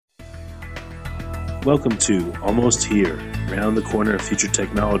Welcome to Almost Here, Round the Corner Future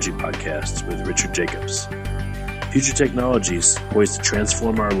Technology podcast with Richard Jacobs. Future technologies poised to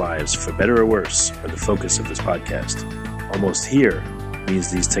transform our lives for better or worse are the focus of this podcast. Almost here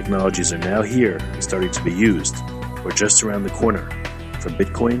means these technologies are now here and starting to be used, or just around the corner, from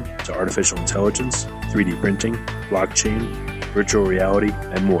Bitcoin to artificial intelligence, 3D printing, blockchain, virtual reality,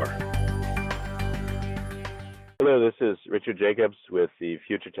 and more. Hello, this is Richard Jacobs with the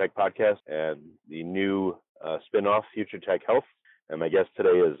Future Tech Podcast and the new spin-off, Future Tech Health. And my guest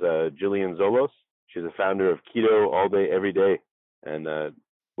today is Gillian Szollos. She's the founder of Keto All Day, Every Day. And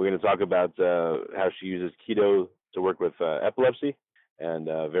we're going to talk about how she uses keto to work with epilepsy and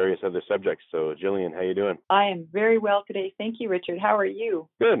various other subjects. So, Gillian, how you doing? I am very well today. Thank you, Richard. How are you?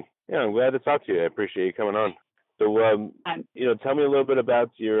 Good. Yeah, I'm glad to talk to you. I appreciate you coming on. So, tell me a little bit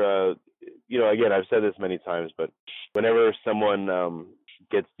about your again, I've said this many times, but whenever someone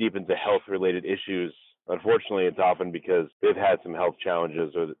gets deep into health-related issues, unfortunately, it's often because they've had some health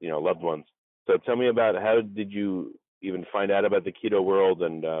challenges or, loved ones. So tell me about how did you even find out about the keto world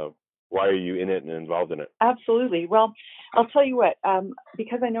and why are you in it and involved in it? Absolutely. Well, I'll tell you what,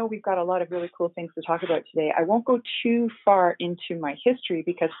 because I know we've got a lot of really cool things to talk about today, I won't go too far into my history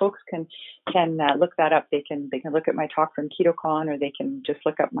because folks can look that up. They can look at my talk from KetoCon, or they can just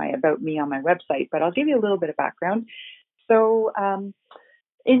look up my About Me on my website. But I'll give you a little bit of background. So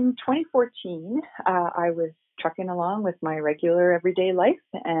in 2014, I was trucking along with my regular everyday life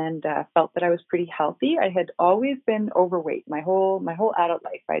and felt that I was pretty healthy. I had always been overweight my whole adult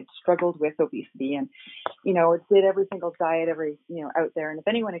life. I'd struggled with obesity and, did every single diet out there. And if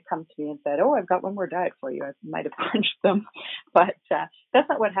anyone had come to me and said, "Oh, I've got one more diet for you," I might have punched them. But that's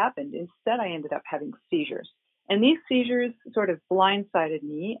not what happened. Instead, I ended up having seizures. And these seizures sort of blindsided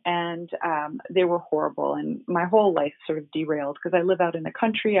me, and they were horrible. And my whole life sort of derailed because I live out in the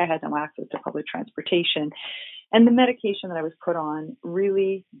country. I had no access to public transportation. And the medication that I was put on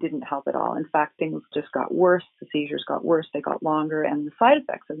really didn't help at all. In fact, things just got worse. The seizures got worse. They got longer. And the side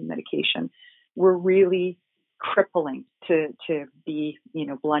effects of the medication were really crippling, to be,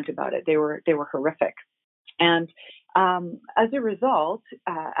 blunt about it. They were horrific. And as a result,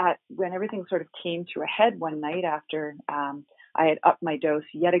 when everything sort of came to a head one night after I had upped my dose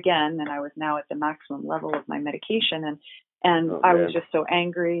yet again, and I was now at the maximum level of my medication, and I was just so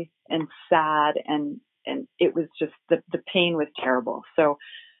angry and sad, and it was just the pain was terrible. So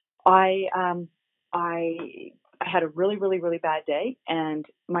I had a really, really, really bad day, and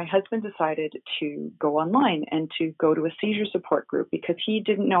my husband decided to go online and to go to a seizure support group because he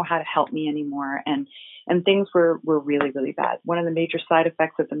didn't know how to help me anymore, and things were really, really bad. One of the major side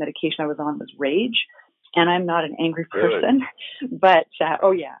effects of the medication I was on was rage, and I'm not an angry person, but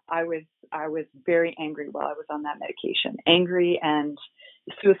I was very angry while I was on that medication, angry and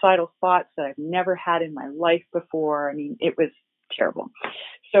suicidal thoughts that I've never had in my life before. I mean, it was terrible.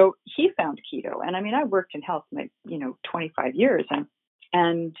 So he found keto, and I worked in health my 25 years,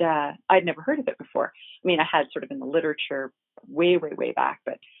 and I'd never heard of it before. I mean, I had sort of in the literature way back,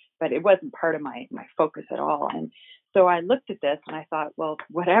 but it wasn't part of my focus at all. And so I looked at this and I thought, well,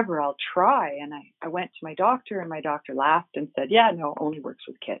 whatever, I'll try. And I went to my doctor, and my doctor laughed and said, "Yeah, no, it only works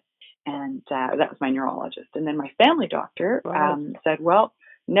with kids." And that was my neurologist. And then my family doctor said, "Well,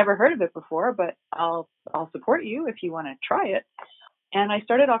 never heard of it before, but I'll support you if you want to try it." And I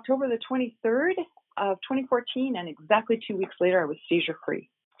started October the 23rd of 2014, and exactly 2 weeks later, I was seizure-free.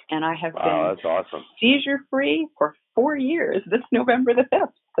 And I have been that's awesome. Seizure-free for 4 years, this November the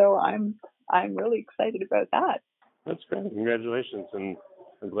 5th. So I'm really excited about that. That's great. Congratulations. And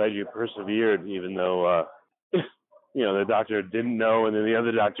I'm glad you persevered, even though, the doctor didn't know, and then the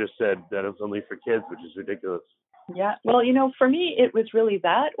other doctor said that it's only for kids, which is ridiculous. Yeah. Well, for me, it was really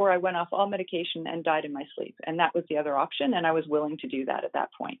that, or I went off all medication and died in my sleep. And that was the other option. And I was willing to do that at that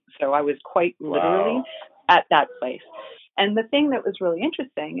point. So I was quite literally at that place. And the thing that was really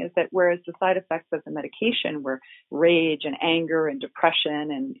interesting is that whereas the side effects of the medication were rage and anger and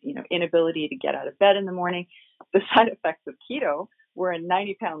depression and, inability to get out of bed in the morning, the side effects of keto were a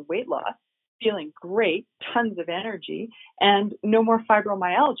 90-pound weight loss, feeling great, tons of energy, and no more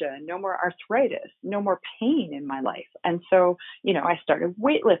fibromyalgia, no more arthritis, no more pain in my life. And so, I started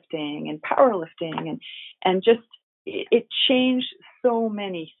weightlifting and powerlifting, and just it changed so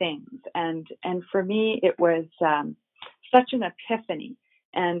many things. And for me, it was such an epiphany.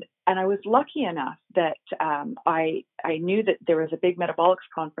 And I was lucky enough that I knew that there was a big metabolics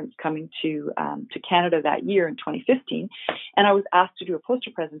conference coming to Canada that year in 2015, and I was asked to do a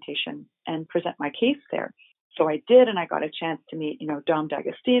poster presentation and present my case there. So I did, and I got a chance to meet, Dom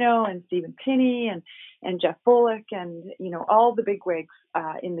D'Agostino and Stephen Pinney and Jeff Bullock and, all the bigwigs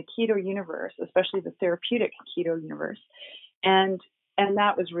in the keto universe, especially the therapeutic keto universe. And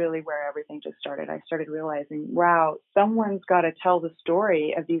that was really where everything just started. I started realizing, wow, someone's got to tell the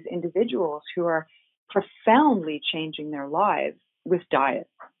story of these individuals who are profoundly changing their lives with diet.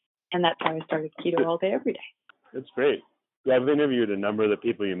 And that's how I started Keto All Day Every Day. That's great. Yeah, I've interviewed a number of the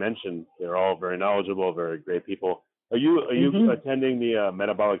people you mentioned. They're all very knowledgeable, very great people. Are you attending the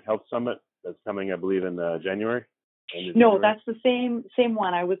Metabolic Health Summit that's coming, I believe, in January? No, that's the same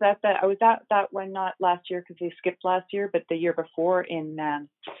one. I was at that one, not last year because they skipped last year, but the year before in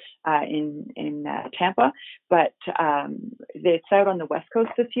Tampa. But it's out on the West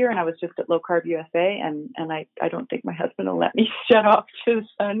Coast this year, and I was just at Low Carb USA, and I don't think my husband will let me shut off to the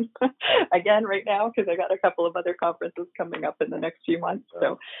sun again right now because I got a couple of other conferences coming up in the next few months.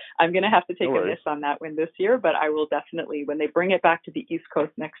 So I'm going to have to take a miss on that one this year, but I will definitely, when they bring it back to the East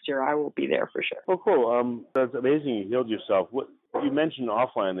Coast next year, I will be there for sure. Well, cool. That's amazing. You healed yourself. You mentioned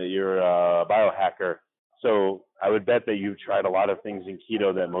offline that you're a biohacker. So I would bet that you've tried a lot of things in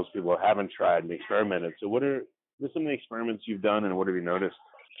keto that most people haven't tried and experimented. So what are some of the experiments you've done, and what have you noticed?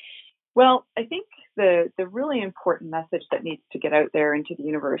 Well, I think the really important message that needs to get out there into the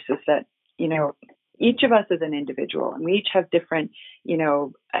universe is that, each of us is an individual, and we each have different,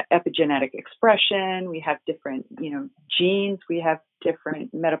 epigenetic expression. We have different, genes. We have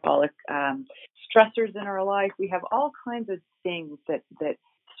different metabolic stressors in our life. We have all kinds of things that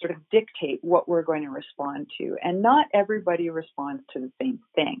sort of dictate what we're going to respond to. And not everybody responds to the same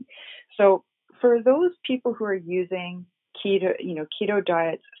thing. So for those people who are using keto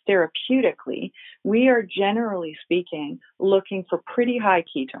diets therapeutically, we are generally speaking looking for pretty high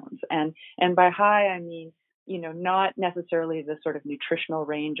ketones. And by high, I mean, not necessarily the sort of nutritional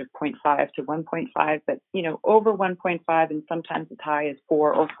range of 0.5 to 1.5, but, over 1.5 and sometimes as high as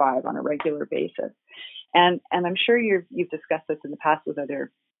 4 or 5 on a regular basis. And I'm sure you've discussed this in the past with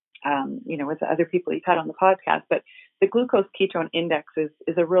other with other people you've had on the podcast, but the glucose ketone index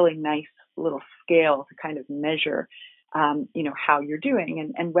is a really nice little scale to kind of measure, how you're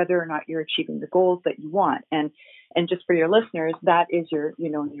doing and whether or not you're achieving the goals that you want. And just for your listeners, that is your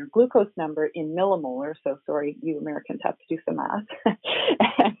glucose number in millimolar. So sorry, you Americans have to do some math.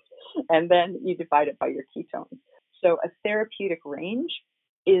 and then you divide it by your ketones. So a therapeutic range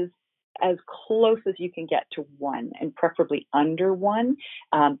is as close as you can get to 1 and preferably under 1,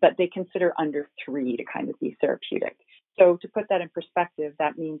 but they consider under 3 to kind of be therapeutic. So to put that in perspective,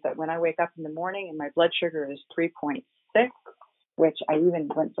 that means that when I wake up in the morning and my blood sugar is 3.6, which I even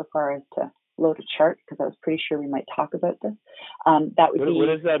went so far as to load a chart because I was pretty sure we might talk about this. That would be... What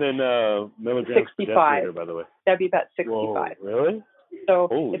is that in milligrams 65, per deciliter, by the way? That'd be about 65. Whoa, really? So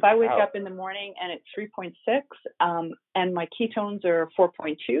if I wake up in the morning and it's 3.6 and my ketones are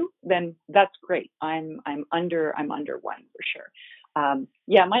 4.2, then that's great. I'm under 1 for sure.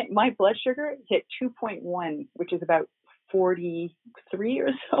 My blood sugar hit 2.1, which is about 43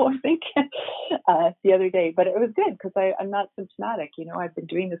 or so, I think, the other day. But it was good because I'm not symptomatic. I've been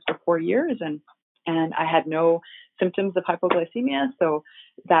doing this for 4 years and I had no symptoms of hypoglycemia, so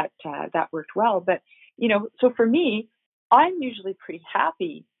that worked well. But so for me, I'm usually pretty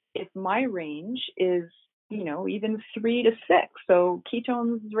happy if my range is, even 3 to 6. So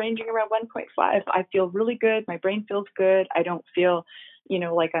ketones ranging around 1.5. I feel really good. My brain feels good. I don't feel,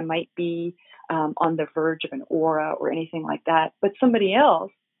 like I might be on the verge of an aura or anything like that. But somebody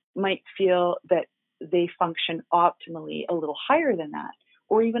else might feel that they function optimally a little higher than that,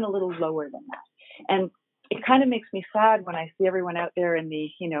 or even a little lower than that. And it kind of makes me sad when I see everyone out there in the,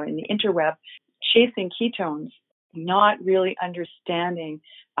 in the interweb chasing ketones, not really understanding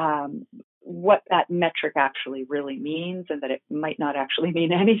what that metric actually really means, and that it might not actually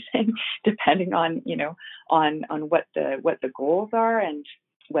mean anything, depending on on what the goals are and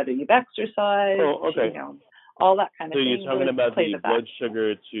whether you've exercised, all that kind of thing. So you're talking about the blood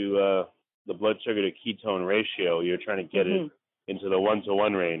sugar to ketone ratio. You're trying to get it into the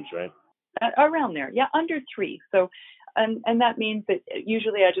 1-to-1 range, right? Around there, yeah, under 3. So. And that means that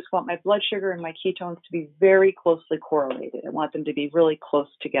usually I just want my blood sugar and my ketones to be very closely correlated. I want them to be really close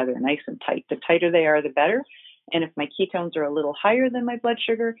together, nice and tight. The tighter they are, the better. And if my ketones are a little higher than my blood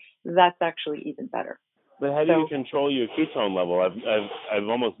sugar, that's actually even better. But how do you control your ketone level? I've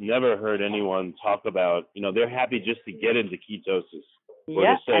almost never heard anyone talk about, they're happy just to get into ketosis. Or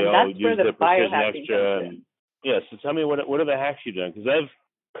to say, use the Precision Extra. So tell me, what are the hacks you've done? Because I've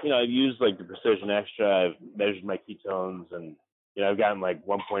used like the Precision Extra. I've measured my ketones, and I've gotten like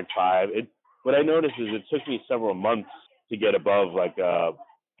 1.5. What I noticed is it took me several months to get above like a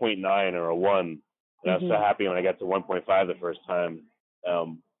 0.9 or a 1. And I was so happy when I got to 1.5 the first time.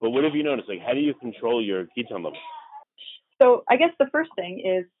 But what have you noticed? Like, how do you control your ketone levels? So I guess the first thing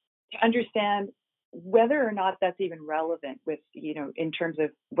is to understand whether or not that's even relevant with, in terms of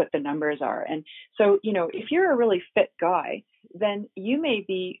what the numbers are. And so, if you're a really fit guy, then you may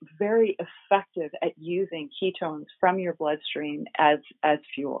be very effective at using ketones from your bloodstream as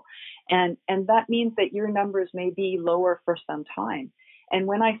fuel. And that means that your numbers may be lower for some time. And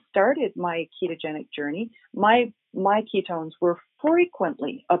when I started my ketogenic journey, my ketones were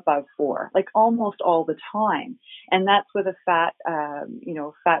frequently above 4, like almost all the time. And that's with a fat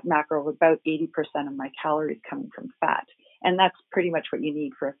macro of about 80% of my calories coming from fat. And that's pretty much what you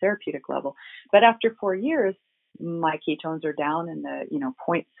need for a therapeutic level. But after 4 years, my ketones are down in the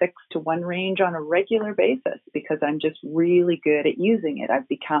 0.6 to 1 range on a regular basis because I'm just really good at using it. I've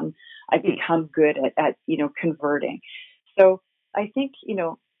become good at converting. So I think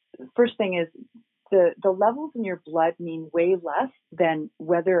first thing is the levels in your blood mean way less than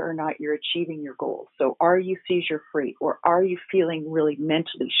whether or not you're achieving your goals. So are you seizure free, or are you feeling really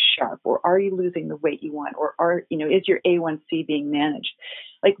mentally sharp, or are you losing the weight you want, or is your A1C being managed?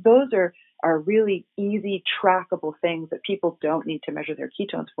 Like those are really easy trackable things that people don't need to measure their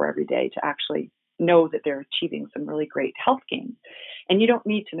ketones for every day to actually know that they're achieving some really great health gains. And you don't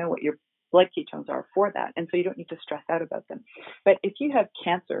need to know what your blood ketones are for that. And so you don't need to stress out about them. But if you have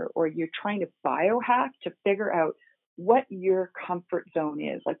cancer or you're trying to biohack to figure out what your comfort zone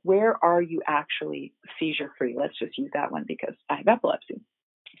is, like where are you actually seizure free? Let's just use that one because I have epilepsy.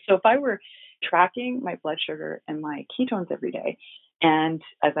 So if I were tracking my blood sugar and my ketones every day, and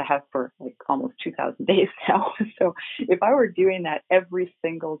as I have for like almost 2,000 days now, so if I were doing that every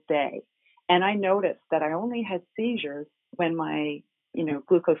single day, and I noticed that I only had seizures when my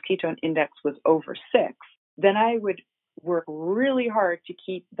glucose ketone index was over 6, then I would work really hard to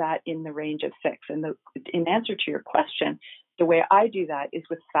keep that in the range of 6. And in answer to your question, the way I do that is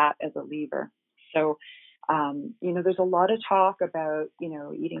with fat as a lever. So, there's a lot of talk about,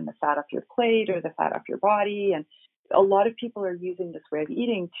 eating the fat off your plate or the fat off your body. And a lot of people are using this way of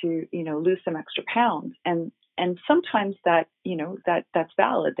eating to, lose some extra pounds. And sometimes that's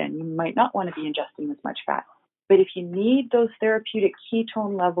valid. Then you might not want to be ingesting as much fat. But if you need those therapeutic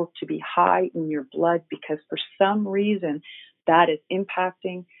ketone levels to be high in your blood because for some reason that is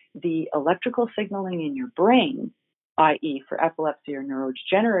impacting the electrical signaling in your brain, i.e. for epilepsy or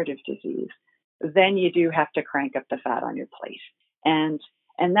neurodegenerative disease, then you do have to crank up the fat on your plate. And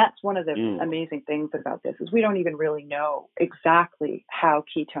that's one of the amazing things about this is we don't even really know exactly how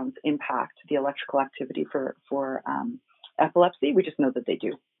ketones impact the electrical activity for epilepsy. We just know that they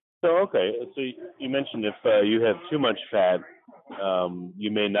do. So, okay. So you mentioned if you have too much fat, you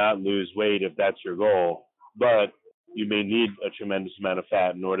may not lose weight if that's your goal, but you may need a tremendous amount of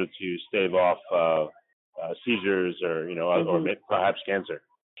fat in order to stave off seizures or, or perhaps cancer.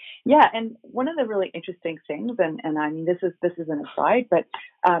 Yeah, and one of the really interesting things, and I mean, this is an aside, but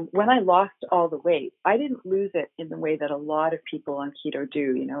when I lost all the weight, I didn't lose it in the way that a lot of people on keto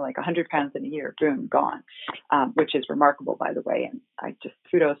do, like 100 pounds in a year, boom, gone, which is remarkable, by the way. And I just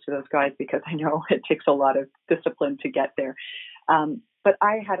kudos to those guys because I know it takes a lot of discipline to get there. But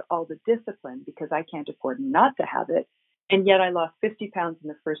I had all the discipline because I can't afford not to have it. And yet I lost 50 pounds in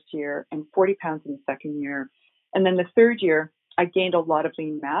the first year and 40 pounds in the second year. And then the third year, I gained a lot of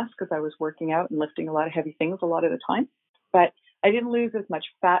lean mass because I was working out and lifting a lot of heavy things a lot of the time, but I didn't lose as much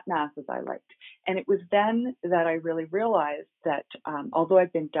fat mass as I liked. And it was then that I really realized that although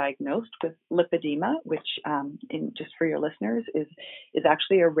I've been diagnosed with lipedema, which just for your listeners is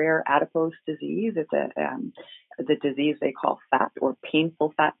actually a rare adipose disease. It's the disease they call fat or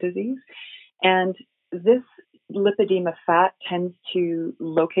painful fat disease. And this lipedema fat tends to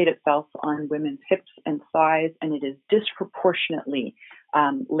locate itself on women's hips and thighs, and it is disproportionately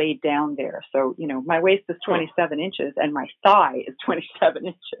laid down there. So, my waist is 27 inches and my thigh is 27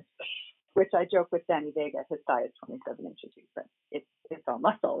 inches, which I joke with Danny Vega, his thigh is 27 inches, but it's all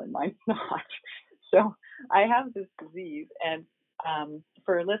muscle and mine's not. So I have this disease, and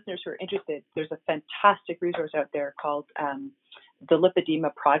for listeners who are interested, there's a fantastic resource out there called the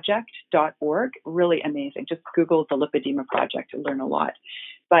lipedemaproject.org. Really amazing. Just Google the Lipedema Project and learn a lot.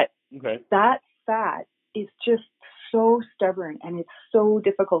 But that fat is just so stubborn and it's so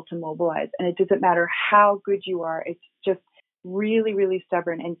difficult to mobilize. And it doesn't matter how good you are. It's just really, really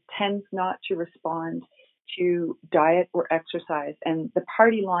stubborn and tends not to respond to diet or exercise. And the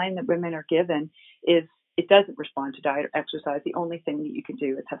party line that women are given is it doesn't respond to diet or exercise. The only thing that you can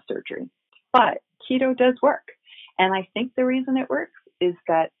do is have surgery. But keto does work. And I think the reason it works is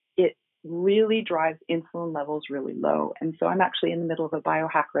that it really drives insulin levels really low. And so I'm actually in the middle of a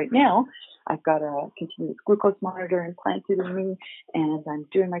biohack right now. I've got a continuous glucose monitor implanted in me, and I'm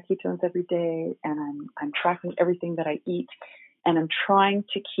doing my ketones every day, and I'm tracking everything that I eat, and I'm trying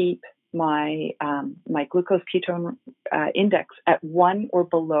to keep my my glucose ketone index at 1 or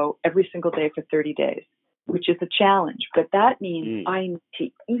below every single day for 30 days, which is a challenge. But that means I need to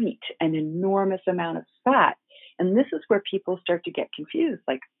eat an enormous amount of fat. And this is where people start to get confused.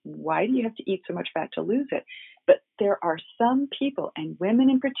 Like, why do you have to eat so much fat to lose it? But there are some people, and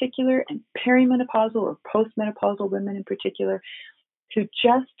women in particular, and perimenopausal or postmenopausal women in particular, who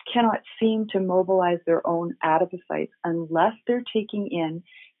just cannot seem to mobilize their own adipocytes unless they're taking in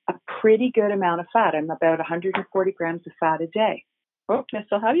a pretty good amount of fat. I'm about 140 grams of fat a day. Oh, can I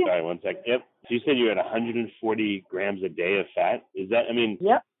still have you? Sorry, one sec. Yep. So you said you're at 140 grams a day of fat. Is that, I mean,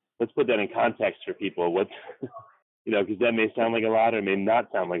 yep. Let's put that in context for people. What's, because that may sound like a lot or may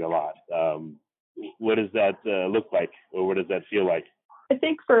not sound like a lot. What does that look like, or what does that feel like? I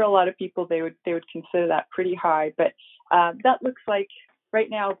think for a lot of people, they would consider that pretty high. But that looks like right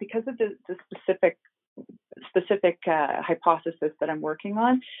now, because of the specific hypothesis that I'm working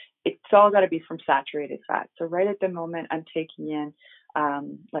on, it's all got to be from saturated fat. So right at the moment, I'm taking in,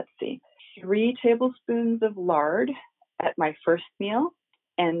 3 tablespoons of lard at my first meal,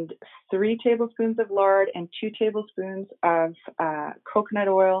 and 3 tablespoons of lard and 2 tablespoons of coconut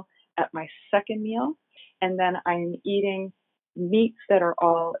oil at my second meal. And then I'm eating meats that are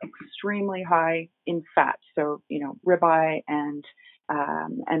all extremely high in fat. So, ribeye and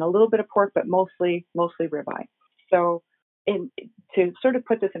a little bit of pork, but mostly ribeye. So to sort of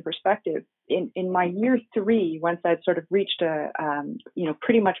put this in perspective, in my year 3, once I'd sort of reached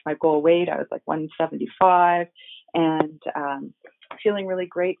pretty much my goal weight, I was like 175 and feeling really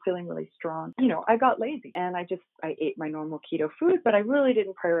great, feeling really strong. I got lazy and I ate my normal keto food, but I really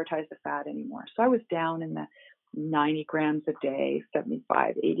didn't prioritize the fat anymore. So I was down in the 90 grams a day,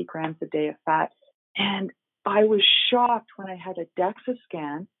 75, 80 grams a day of fat. And I was shocked when I had a DEXA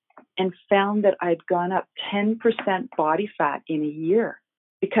scan and found that I'd gone up 10% body fat in a year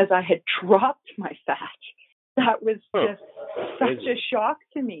because I had dropped my fat. That was just such a shock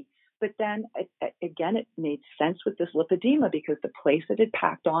to me. But then again, it made sense with this lipedema because the place it had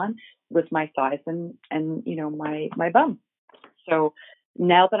packed on was my thighs and my bum. So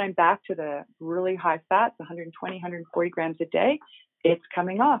now that I'm back to the really high fats, 120, 140 grams a day, it's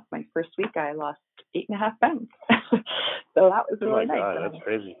coming off. My first week, I lost 8.5 pounds. So that was really nice. God, that's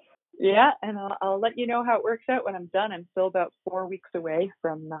crazy. Yeah, and I'll let you know how it works out when I'm done. I'm still about 4 weeks away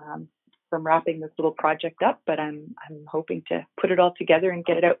from wrapping this little project up, but I'm hoping to put it all together and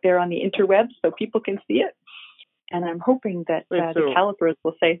get it out there on the interwebs so people can see it. And I'm hoping that the calipers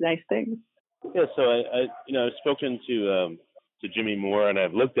will say nice things. Yeah, so I've spoken to Jimmy Moore, and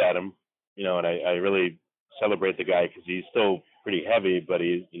I've looked at him, and I really celebrate the guy because he's still pretty heavy, but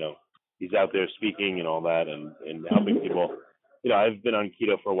he's out there speaking and all that and helping people. I've been on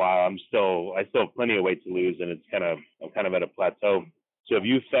keto for a while. I still have plenty of weight to lose, and I'm kind of at a plateau. So have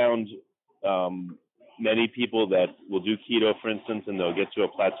you found many people that will do keto, for instance, and they'll get to a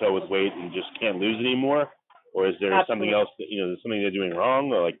plateau with weight and just can't lose anymore? Or is there something else that, there's something they're doing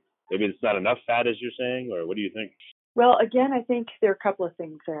wrong, or like maybe it's not enough fat as you're saying, or what do you think? Well, again, I think there are a couple of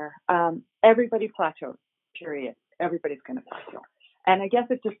things there. Everybody plateaus, period. Everybody's going to plateau. And I guess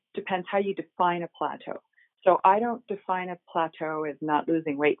it just depends how you define a plateau. So I don't define a plateau as not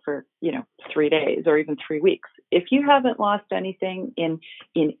losing weight for, 3 days or even 3 weeks. If you haven't lost anything in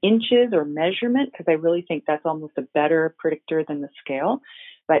inches or measurement, because I really think that's almost a better predictor than the scale.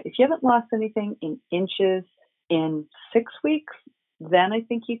 But if you haven't lost anything in inches in 6 weeks, then I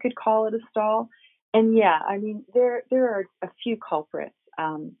think you could call it a stall. And yeah, I mean, there are a few culprits.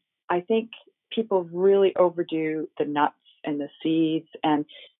 I think people really overdo the nuts and the seeds. And,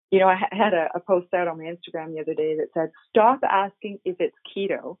 I had a post out on my Instagram the other day that said, stop asking if it's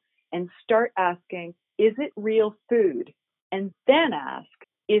keto and start asking, is it real food? And then ask,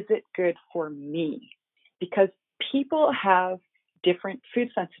 is it good for me? Because people have different food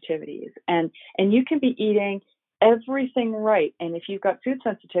sensitivities and you can be eating everything right. And if you've got food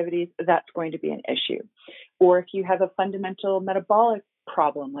sensitivities, that's going to be an issue. Or if you have a fundamental metabolic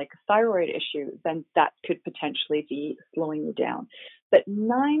problem, like a thyroid issue, then that could potentially be slowing you down. But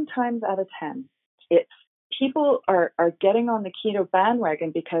 9 times out of 10, it's people are getting on the keto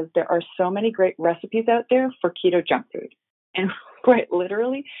bandwagon because there are so many great recipes out there for keto junk food. And quite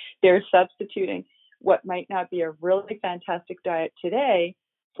literally, they're substituting what might not be a really fantastic diet today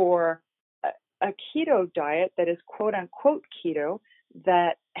for a keto diet that is quote unquote keto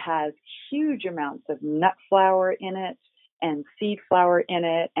that has huge amounts of nut flour in it and seed flour in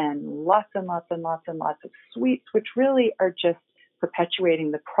it and lots and lots and lots and lots of sweets, which really are just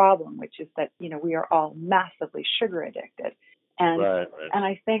perpetuating the problem, which is that, we are all massively sugar addicted. And Right. and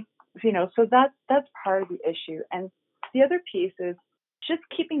I think, so that's part of the issue. And the other piece is just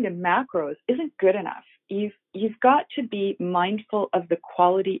keeping the macros isn't good enough. You've got to be mindful of the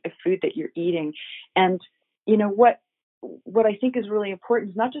quality of food that you're eating. And what I think is really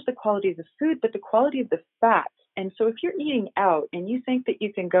important is not just the quality of the food, but the quality of the fats. And so if you're eating out and you think that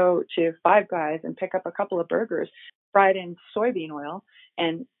you can go to Five Guys and pick up a couple of burgers fried in soybean oil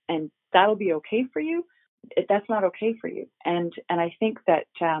and that'll be okay for you, that's not okay for you. And I think that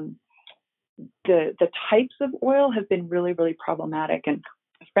the types of oil have been really, really problematic. And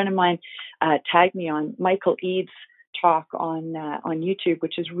a friend of mine tagged me on Michael Eads' talk on YouTube,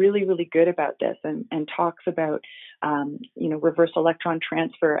 which is really, really good about this and talks about reverse electron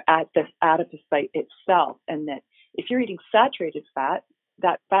transfer at the adipocyte itself, and that if you're eating saturated fat,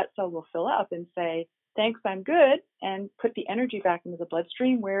 that fat cell will fill up and say, thanks, I'm good, and put the energy back into the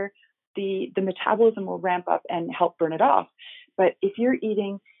bloodstream where the metabolism will ramp up and help burn it off. But if you're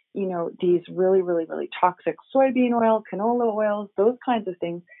eating these really, really, really toxic soybean oil, canola oils, those kinds of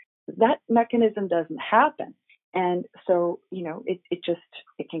things, that mechanism doesn't happen. And so,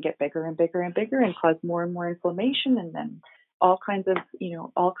 it can get bigger and bigger and bigger and cause more and more inflammation. And then all kinds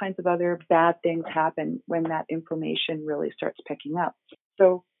of other bad things happen when that inflammation really starts picking up.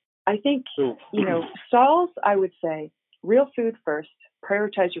 So I think, Sols, I would say real food first,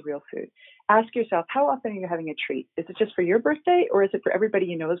 prioritize your real food. Ask yourself, how often are you having a treat? Is it just for your birthday or is it for everybody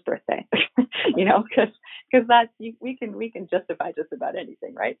you know's birthday? Because that's, we can justify just about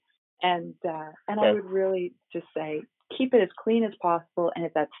anything, right? And I would really just say, keep it as clean as possible. And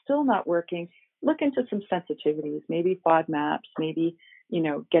if that's still not working, look into some sensitivities, maybe FODMAPs, maybe,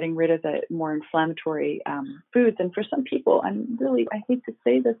 getting rid of the more inflammatory foods. And for some people, I hate to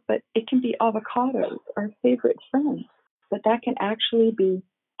say this, but it can be avocados, our favorite friend. But that can actually be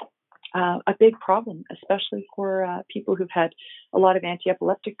a big problem, especially for people who've had a lot of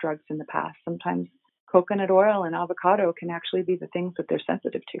anti-epileptic drugs in the past. Sometimes coconut oil and avocado can actually be the things that they're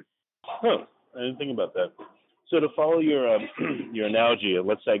sensitive to. Huh. I didn't think about that. So to follow your your analogy,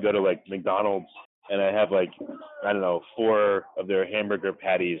 let's say I go to like McDonald's and I have 4 of their hamburger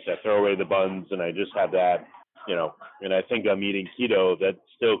patties. I throw away the buns and I just have that, and I think I'm eating keto. That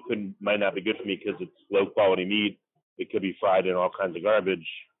still might not be good for me because it's low quality meat. It could be fried in all kinds of garbage.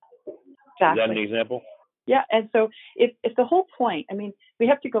 Exactly. Is that an example? Yeah. And so if the whole point, we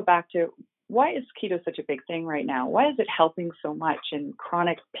have to go back to, why is keto such a big thing right now? Why is it helping so much in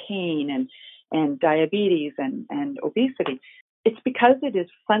chronic pain and diabetes and obesity? It's because it is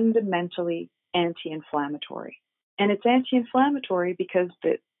fundamentally anti-inflammatory. And it's anti-inflammatory because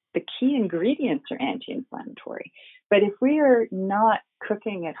the key ingredients are anti-inflammatory. But if we are not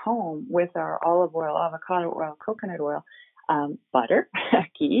cooking at home with our olive oil, avocado oil, coconut oil, butter,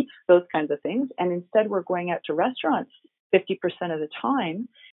 ghee, those kinds of things, and instead we're going out to restaurants 50% of the time,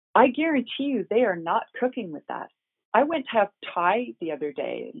 I guarantee you they are not cooking with that. I went to have Thai the other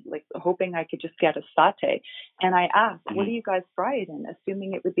day, hoping I could just get a satay. And I asked, what do you guys fry it in?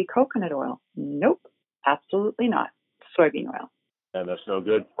 Assuming it would be coconut oil. Nope, absolutely not. Soybean oil. And that's no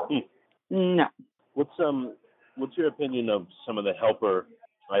good. No. What's your opinion of some of the helper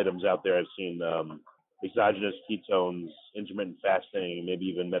items out there? I've seen exogenous ketones, intermittent fasting, maybe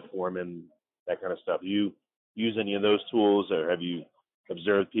even metformin, that kind of stuff. Do you use any of those tools, or have you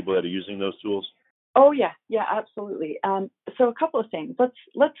observed people that are using those tools? Oh yeah, absolutely. So a couple of things.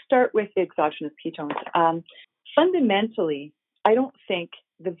 Let's start with the exogenous ketones. Fundamentally, I don't think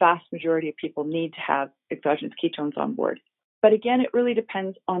the vast majority of people need to have exogenous ketones on board. But again, it really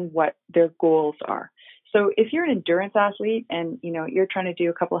depends on what their goals are. So if you're an endurance athlete and you're trying to do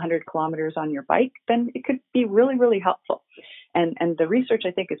a couple 100 kilometers on your bike, then it could be really, really helpful. And the research,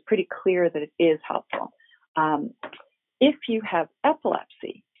 I think, is pretty clear that it is helpful. If you have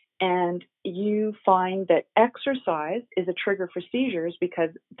epilepsy and you find that exercise is a trigger for seizures because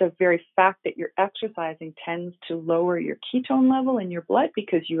the very fact that you're exercising tends to lower your ketone level in your blood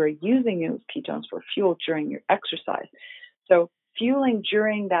because you are using those ketones for fuel during your exercise. So fueling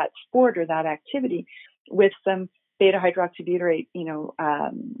during that sport or that activity with some beta-hydroxybutyrate,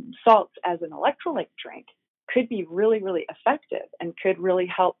 salts as an electrolyte drink could be really, really effective and could really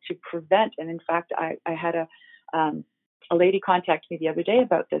help to prevent. And in fact, I had a lady contact me the other day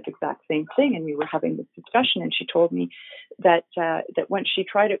about this exact same thing, and we were having this discussion, and she told me that when she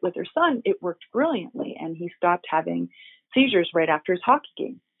tried it with her son, it worked brilliantly, and he stopped having seizures right after his hockey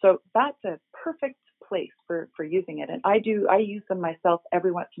game. So that's a perfect place for using it. And I use them myself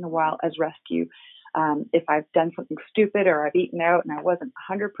every once in a while as rescue If I've done something stupid or I've eaten out and I wasn't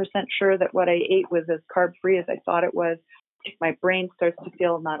 100% sure that what I ate was as carb-free as I thought it was, if my brain starts to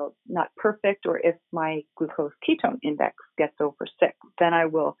feel not perfect, or if my glucose ketone index gets over 6, then I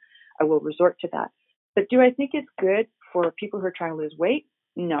will resort to that. But do I think it's good for people who are trying to lose weight?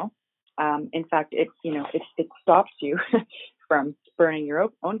 No. In fact, it stops you from burning your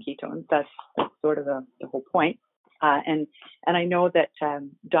own ketones. That's sort of the whole point. And I know that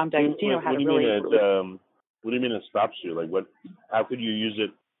Dom D'Agostino had a really. What do you mean it stops you? Like what? How could you use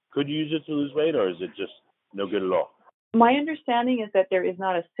it? Could you use it to lose weight, or is it just no good at all? My understanding is that there is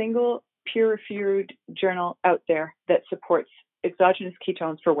not a single peer-reviewed journal out there that supports exogenous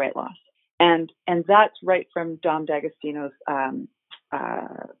ketones for weight loss, and that's right from Dom D'Agostino's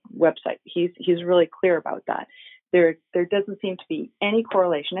website. He's really clear about that. There doesn't seem to be any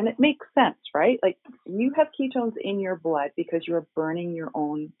correlation, and it makes sense, right? Like, you have ketones in your blood because you're burning your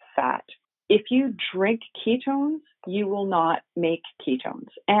own fat. If you drink ketones, you will not make ketones.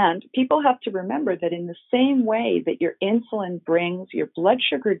 And people have to remember that in the same way that your insulin brings your blood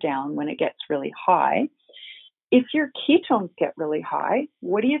sugar down when it gets really high, if your ketones get really high,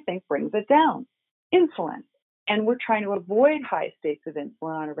 what do you think brings it down? Insulin. And we're trying to avoid high states of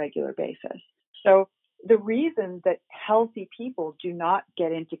insulin on a regular basis. So the reason that healthy people do not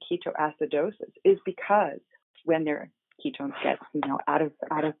get into ketoacidosis is because when their ketones get, out of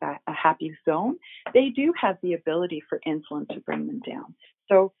a happy zone, they do have the ability for insulin to bring them down.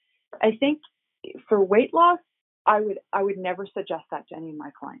 So I think for weight loss, I would never suggest that to any of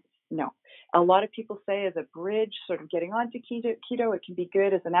my clients. No. A lot of people say as a bridge, sort of getting onto keto, it can be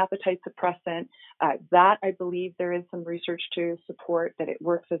good as an appetite suppressant. That I believe there is some research to support that it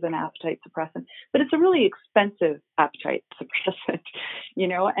works as an appetite suppressant, but it's a really expensive appetite suppressant,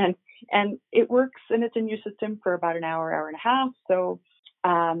 and it works and it's in your system for about an hour and a half. So,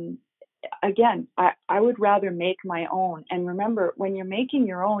 again, I would rather make my own. And remember, when you're making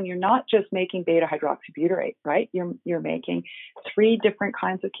your own, you're not just making beta hydroxybutyrate, right? You're making 3 different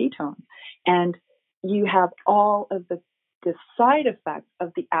kinds of ketones, and you have all of the side effects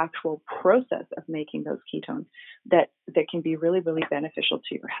of the actual process of making those ketones that can be really, really beneficial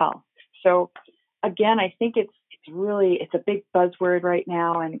to your health. So again, I think it's a big buzzword right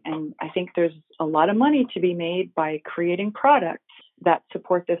now, and I think there's a lot of money to be made by creating products that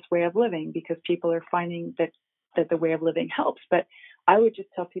support this way of living, because people are finding that the way of living helps. But I would just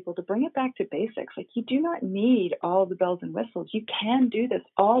tell people to bring it back to basics. Like, you do not need all the bells and whistles. You can do this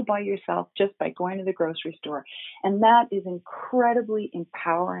all by yourself just by going to the grocery store. And that is incredibly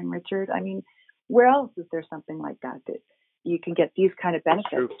empowering, Richard. I mean, where else is there something like that you can get these kind of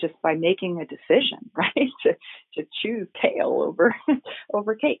benefits just by making a decision, right? To choose kale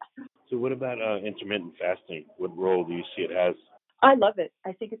over cake. So what about intermittent fasting? What role do you see it has? I love it.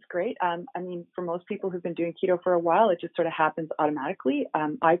 I think it's great. For most people who've been doing keto for a while, it just sort of happens automatically.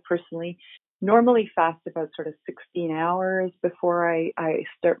 I personally normally fast about sort of 16 hours before I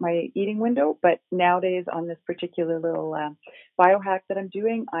start my eating window. But nowadays, on this particular little biohack that I'm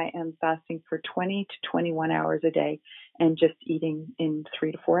doing, I am fasting for 20 to 21 hours a day and just eating in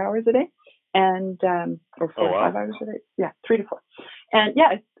 3 to 4 hours a day. And or 4 to 5 hours a day. Yeah, 3 to 4. And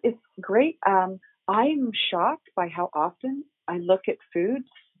yeah, it's great. I'm shocked by how often I look at food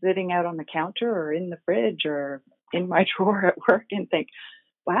sitting out on the counter or in the fridge or in my drawer at work and think,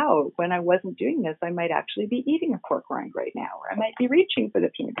 wow, when I wasn't doing this, I might actually be eating a pork rind right now, or I might be reaching for the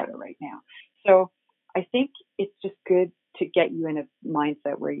peanut butter right now. So I think it's just good to get you in a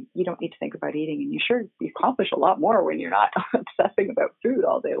mindset where you don't need to think about eating, and you accomplish a lot more when you're not obsessing about food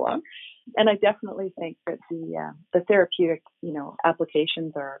all day long. And I definitely think that the therapeutic,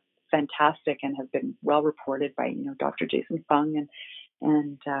 applications are fantastic and have been well reported by, Dr. Jason Fung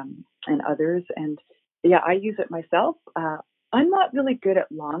and others. And yeah, I use it myself. I'm not really good at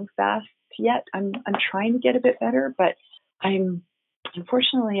long fasts yet. I'm trying to get a bit better, but I'm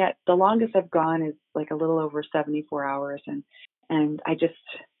unfortunately the longest I've gone is like a little over 74 hours, and I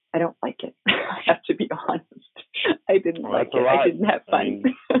don't like it. I have to be honest. I didn't like it. I didn't have fun.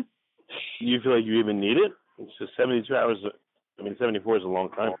 You feel like you even need it? It's just 72 hours. 74 is a long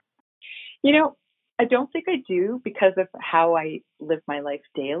time. I don't think I do because of how I live my life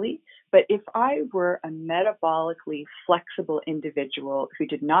daily. But if I were a metabolically flexible individual who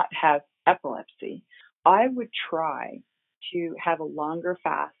did not have epilepsy, I would try to have a longer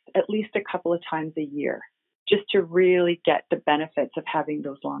fast at least a couple of times a year, just to really get the benefits of having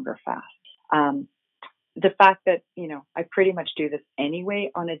those longer fasts. The fact that, I pretty much do this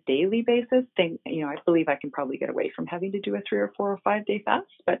anyway on a daily basis, I believe I can probably get away from having to do a 3 or 4 or 5 day fast,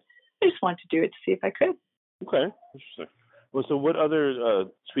 but I just wanted to do it to see if I could. Okay, interesting. Well, so what other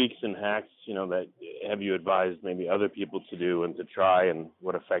tweaks and hacks, that have you advised maybe other people to do and to try, and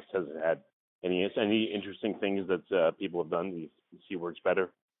what effects has it had? Any interesting things that people have done you see works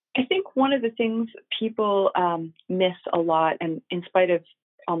better? I think one of the things people miss a lot, and in spite of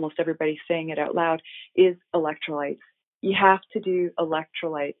almost everybody saying it out loud, is electrolytes. You have to do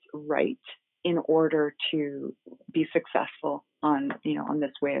electrolytes right in order to be successful on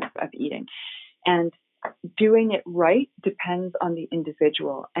this way of eating. And doing it right depends on the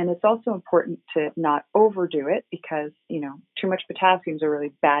individual. And it's also important to not overdo it because, too much potassium is a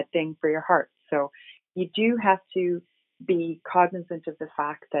really bad thing for your heart. So you do have to be cognizant of the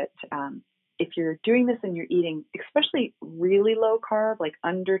fact that if you're doing this and you're eating, especially really low carb, like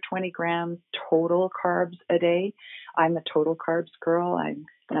under 20 grams total carbs a day. I'm a total carbs girl. I'm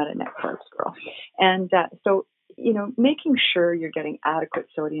not a net carbs girl. And so, making sure you're getting adequate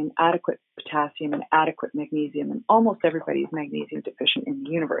sodium, adequate potassium, and adequate magnesium. And almost everybody's magnesium deficient in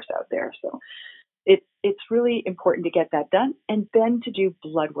the universe out there. So it's really important to get that done. And then to do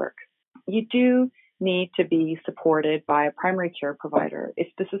blood work. You do need to be supported by a primary care provider if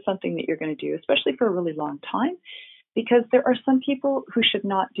this is something that you're going to do, especially for a really long time, because there are some people who should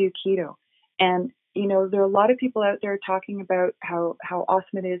not do keto. And, there are a lot of people out there talking about how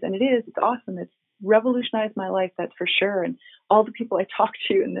awesome it is. And it's awesome. It's revolutionized my life, that's for sure. And all the people I talk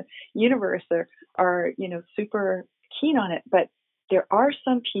to in the universe are super keen on it. But there are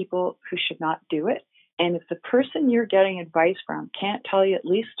some people who should not do it. And if the person you're getting advice from can't tell you at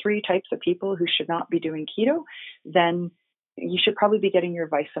least 3 types of people who should not be doing keto, then you should probably be getting your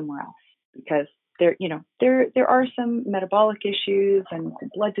advice somewhere else, because there are some metabolic issues and some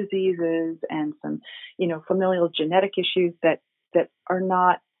blood diseases and some, familial genetic issues that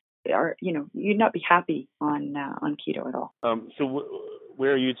you'd not be happy on keto at all. So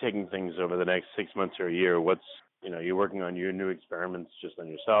where are you taking things over the next 6 months or a year? What's, you're working on your new experiments just on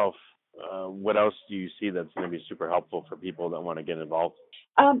yourself. What else do you see that's going to be super helpful for people that want to get involved?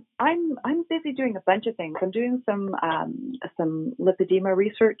 I'm busy doing a bunch of things. I'm doing some lipedema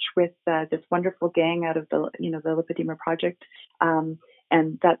research with this wonderful gang out of the Lipedema Project,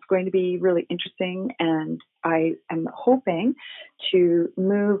 and that's going to be really interesting. And I am hoping to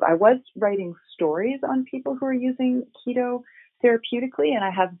move. I was writing stories on people who are using keto therapeutically, and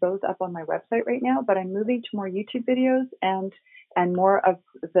I have those up on my website right now. But I'm moving to more YouTube videos and more of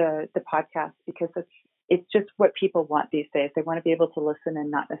the podcast, because it's just what people want these days. They want to be able to listen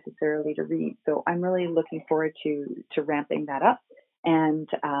and not necessarily to read. So I'm really looking forward to ramping that up. And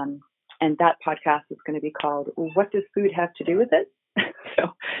that podcast is going to be called "What Does Food Have to Do with It?"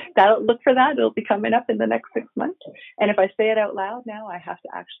 So look for that. It'll be coming up in the next 6 months. And if I say it out loud now, I have to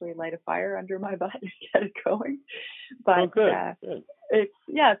actually light a fire under my butt and get it going. But good.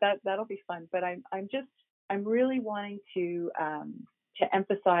 That'll be fun. But I'm really wanting to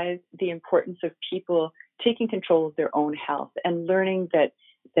emphasize the importance of people taking control of their own health and learning that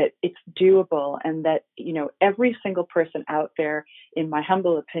it's doable, and that, every single person out there, in my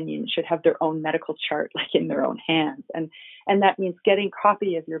humble opinion, should have their own medical chart, like in their own hands. And that means getting a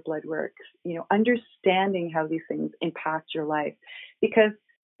copy of your blood work, understanding how these things impact your life, because,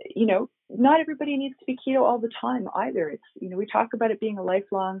 not everybody needs to be keto all the time either. It's, we talk about it being a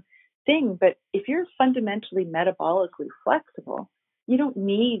lifelong thing, but if you're fundamentally metabolically flexible, you don't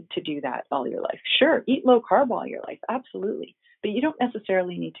need to do that all your life. Sure, eat low carb all your life, absolutely. But you don't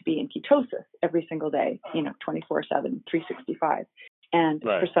necessarily need to be in ketosis every single day, 24/7, 365. And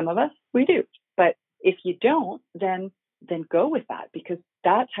right. For some of us, we do. But if you don't, then go with that, because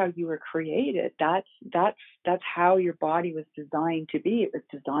that's how you were created. That's how your body was designed to be. It was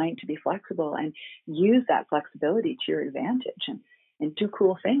designed to be flexible, and use that flexibility to your advantage, and do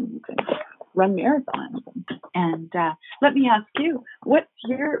cool things and run marathons. And let me ask you, what's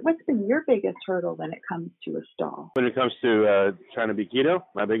been your biggest hurdle when it comes to a stall? When it comes to trying to be keto,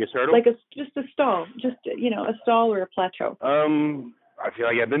 my biggest hurdle? Like just a stall, a stall or a plateau. I feel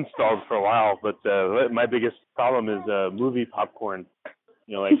like I've been stalled for a while, but my biggest problem is movie popcorn.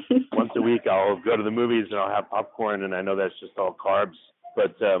 Once a week I'll go to the movies and I'll have popcorn, and I know that's just all carbs.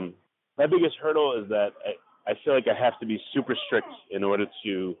 But my biggest hurdle is that I feel like I have to be super strict in order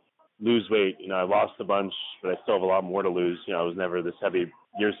to lose weight. I lost a bunch, but I still have a lot more to lose. I was never this heavy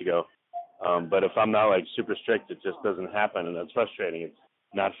years ago. But if I'm not like super strict, it just doesn't happen, and that's frustrating. It's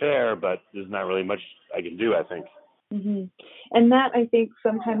not fair, but there's not really much I can do, I think. Mm-hmm. And that, I think,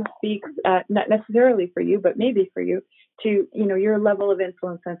 sometimes speaks, not necessarily for you, but maybe for you, to, your level of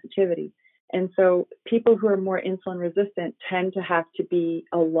insulin sensitivity. And so people who are more insulin resistant tend to have to be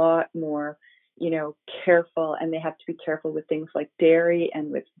a lot more, careful, and they have to be careful with things like dairy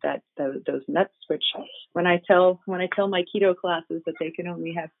and with those nuts, which when I tell my keto classes that they can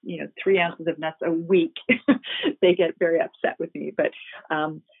only have, 3 ounces of nuts a week, they get very upset with me. But,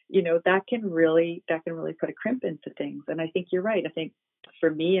 that can really put a crimp into things. And I think you're right. I think for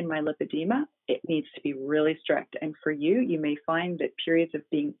me and my lipedema, it needs to be really strict. And for you may find that periods of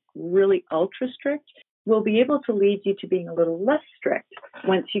being really ultra strict will be able to lead you to being a little less strict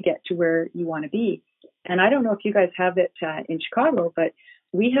once you get to where you want to be. And I don't know if you guys have it in Chicago, but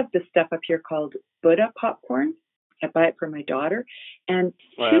we have this stuff up here called Buddha popcorn. I buy it for my daughter. And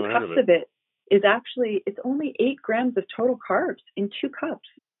 2 cups of it is actually, it's only 8 grams of total carbs in 2 cups.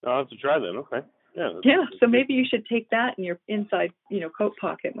 I'll have to try that. Okay. Yeah. So maybe you should take that in your inside, coat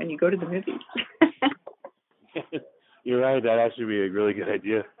pocket when you go to the movies. You're right. That'd actually be a really good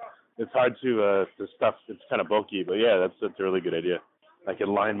idea. It's hard to stuff. It's kind of bulky, but yeah, that's a really good idea. I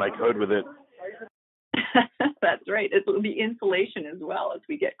can line my coat with it. That's right. It will be insulation as well as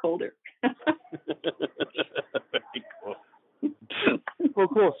we get colder. Very cool. Well,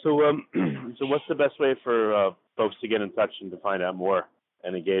 cool. So what's the best way for folks to get in touch and to find out more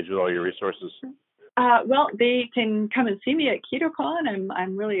and engage with all your resources? Well, they can come and see me at KetoCon.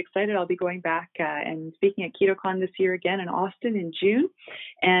 I'm really excited. I'll be going back and speaking at KetoCon this year again in Austin in June,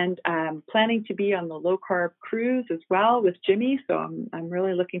 and planning to be on the low carb cruise as well with Jimmy. So I'm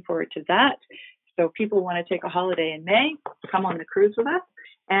really looking forward to that. So people want to take a holiday in May, come on the cruise with us,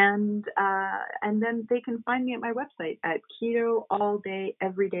 and then they can find me at my website at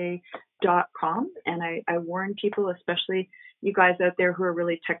ketoalldayeveryday.com. And I warn people, especially you guys out there who are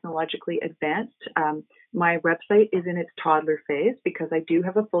really technologically advanced, my website is in its toddler phase because I do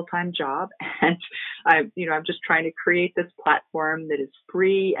have a full-time job, and I'm just trying to create this platform that is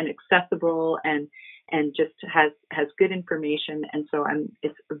free and accessible and just has good information. And so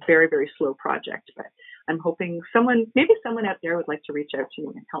it's a very, very slow project, but I'm hoping maybe someone out there would like to reach out to me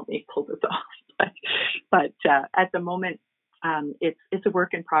and help me pull this off. But at the moment, it's a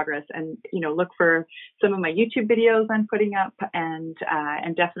work in progress, and look for some of my YouTube videos I'm putting up, and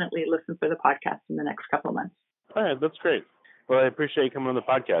definitely listen for the podcast in the next couple of months. All right, that's great. Well, I appreciate you coming on the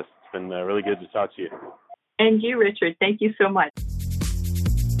podcast. It's been really good to talk to you. And you, Richard, thank you so much.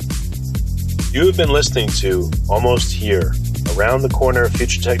 You have been listening to Almost Here, Around the Corner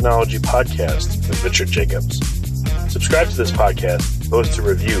Future Technology podcast with Richard Jacobs. Subscribe to this podcast, post a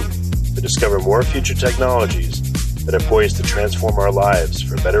review to discover more future technologies that are poised to transform our lives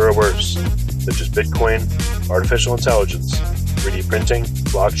for better or worse, such as Bitcoin, artificial intelligence, 3D printing,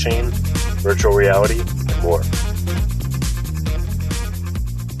 blockchain, virtual reality, and more.